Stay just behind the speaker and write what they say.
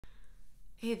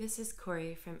Hey, this is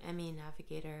Corey from ME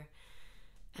Navigator,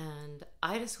 and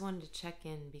I just wanted to check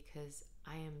in because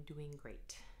I am doing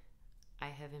great. I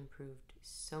have improved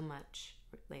so much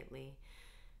lately,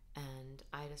 and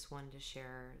I just wanted to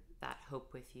share that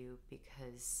hope with you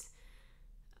because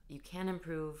you can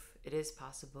improve, it is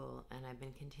possible, and I've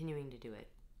been continuing to do it.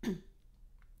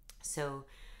 So,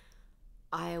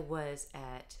 I was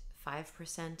at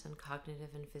 5% on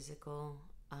cognitive and physical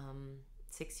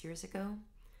 6 years ago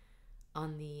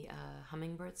on the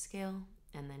hummingbird scale,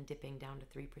 and then dipping down to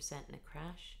 3% in a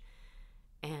crash.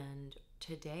 And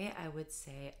today I would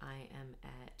say I am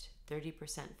at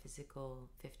 30% physical,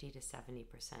 50 to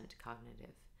 70%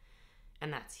 cognitive.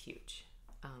 And that's huge.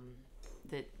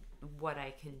 What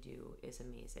I can do is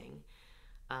amazing.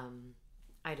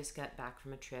 I just got back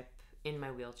from a trip in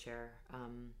my wheelchair.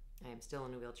 I am still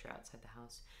in a wheelchair outside the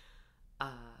house,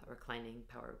 reclining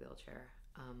power wheelchair,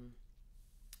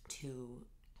 to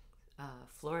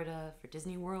Florida for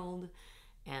Disney World,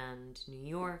 and New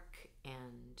York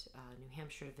and New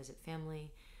Hampshire to visit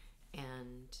family,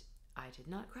 and I did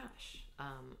not crash.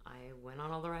 I went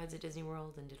on all the rides at Disney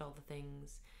World and did all the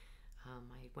things.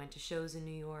 I went to shows in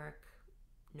New York,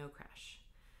 no crash.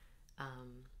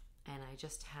 And I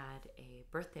just had a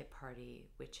birthday party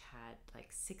which had like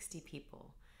 60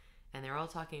 people, and they're all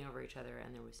talking over each other,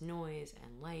 and there was noise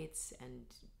and lights and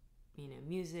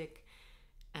music,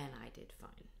 and I did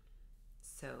fine.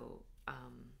 So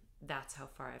that's how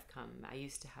far I've come. I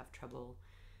used to have trouble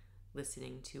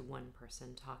listening to one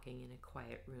person talking in a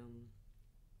quiet room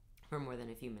for more than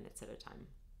a few minutes at a time.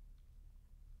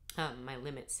 My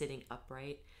limit sitting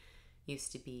upright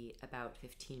used to be about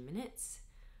 15 minutes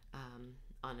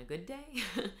on a good day.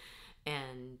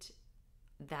 And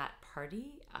that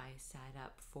party, I sat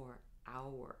up for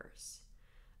hours.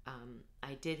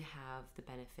 I did have the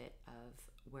benefit of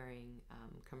wearing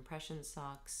compression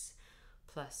socks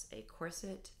plus a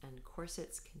corset, and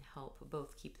corsets can help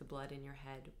both keep the blood in your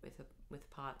head with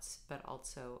POTS, but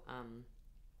also an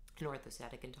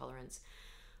orthostatic intolerance,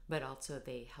 but also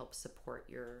they help support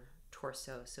your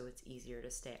torso so it's easier to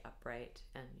stay upright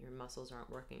and your muscles aren't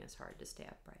working as hard to stay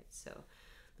upright. So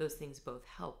those things both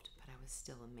helped, but I was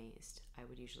still amazed. I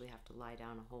would usually have to lie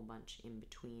down a whole bunch in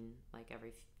between, like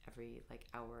every like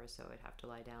hour or so I'd have to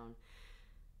lie down.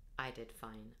 I did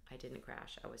fine. I didn't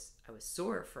crash. I was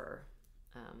sore for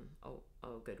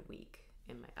a good week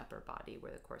in my upper body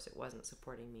where the corset wasn't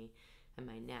supporting me, and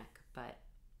my neck, but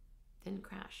didn't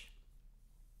crash.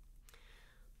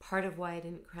 Part of why I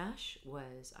didn't crash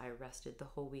was I rested the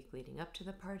whole week leading up to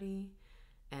the party,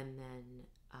 and then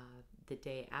the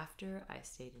day after I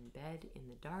stayed in bed in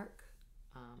the dark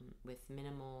with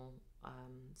minimal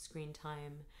screen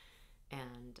time,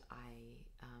 and I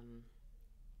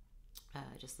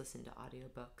just listened to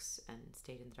audiobooks and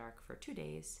stayed in the dark for 2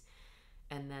 days.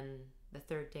 And then the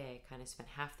third day, I kind of spent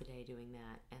half the day doing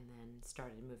that, and then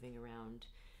started moving around.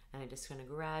 And I just kind of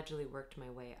gradually worked my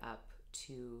way up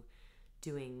to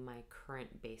doing my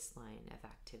current baseline of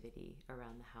activity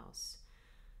around the house.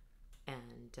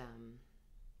 And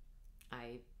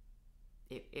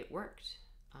it worked.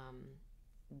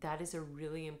 That is a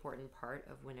really important part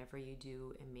of whenever you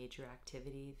do a major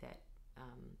activity that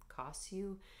costs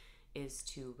you, is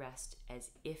to rest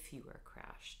as if you were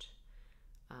crashed.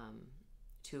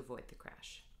 To avoid the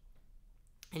crash.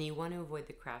 And you want to avoid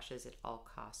the crashes at all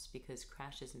costs, because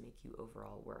crashes make you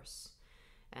overall worse.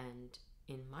 And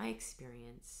in my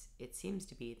experience, it seems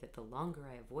to be that the longer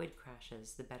I avoid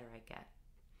crashes, the better I get.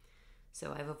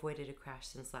 So I've avoided a crash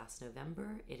since last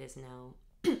November. It is now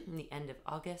the end of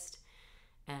August,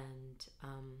 and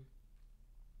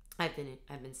I've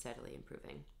been steadily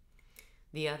improving.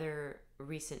 The other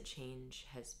recent change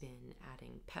has been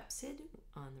adding Pepcid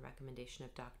on the recommendation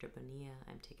of Dr. Bonilla.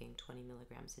 I'm taking 20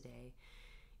 milligrams a day.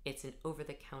 It's an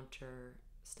over-the-counter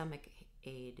stomach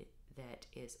aid that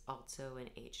is also an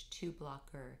H2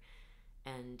 blocker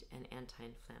and an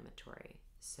anti-inflammatory.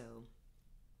 So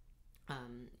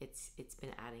it's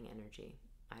been adding energy.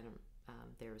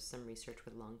 There was some research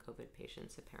with long COVID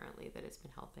patients apparently that it's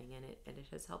been helping, and it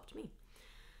has helped me.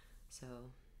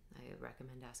 So I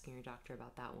recommend asking your doctor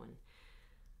about that one.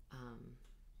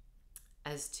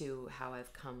 As to how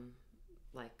I've come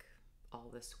like all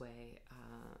this way,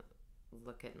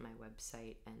 look at my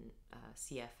website and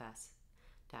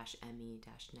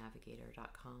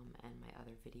CFS-ME-navigator.com and my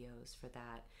other videos for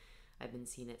that. I've been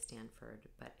seen at Stanford,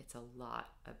 but it's a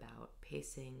lot about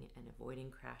pacing and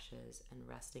avoiding crashes and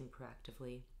resting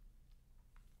proactively.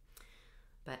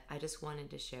 But I just wanted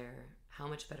to share how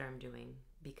much better I'm doing,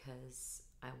 because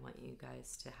I want you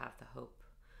guys to have the hope.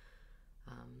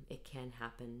 It can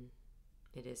happen.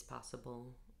 It is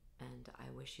possible. and I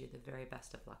wish you the very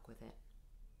best of luck with it.